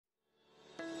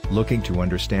Looking to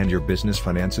understand your business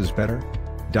finances better?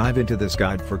 Dive into this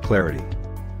guide for clarity.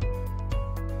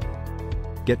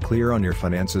 Get clear on your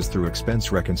finances through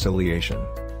expense reconciliation.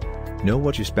 Know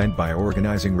what you spent by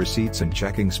organizing receipts and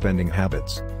checking spending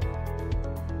habits.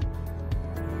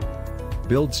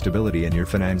 Build stability in your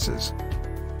finances.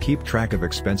 Keep track of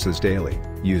expenses daily,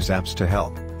 use apps to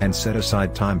help, and set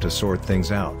aside time to sort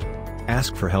things out.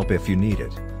 Ask for help if you need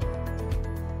it.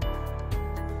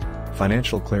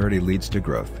 Financial clarity leads to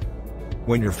growth.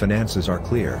 When your finances are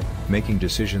clear, making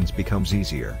decisions becomes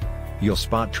easier. You'll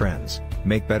spot trends,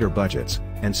 make better budgets,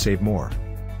 and save more.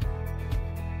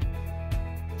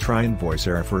 Try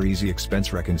Invoicera for easy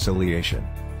expense reconciliation.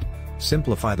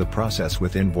 Simplify the process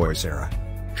with Invoicera.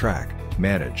 Track,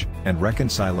 manage, and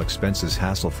reconcile expenses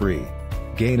hassle-free.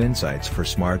 Gain insights for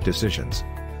smart decisions.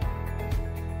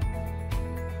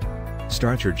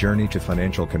 Start your journey to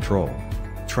financial control.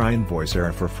 Try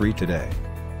Invoicera for free today.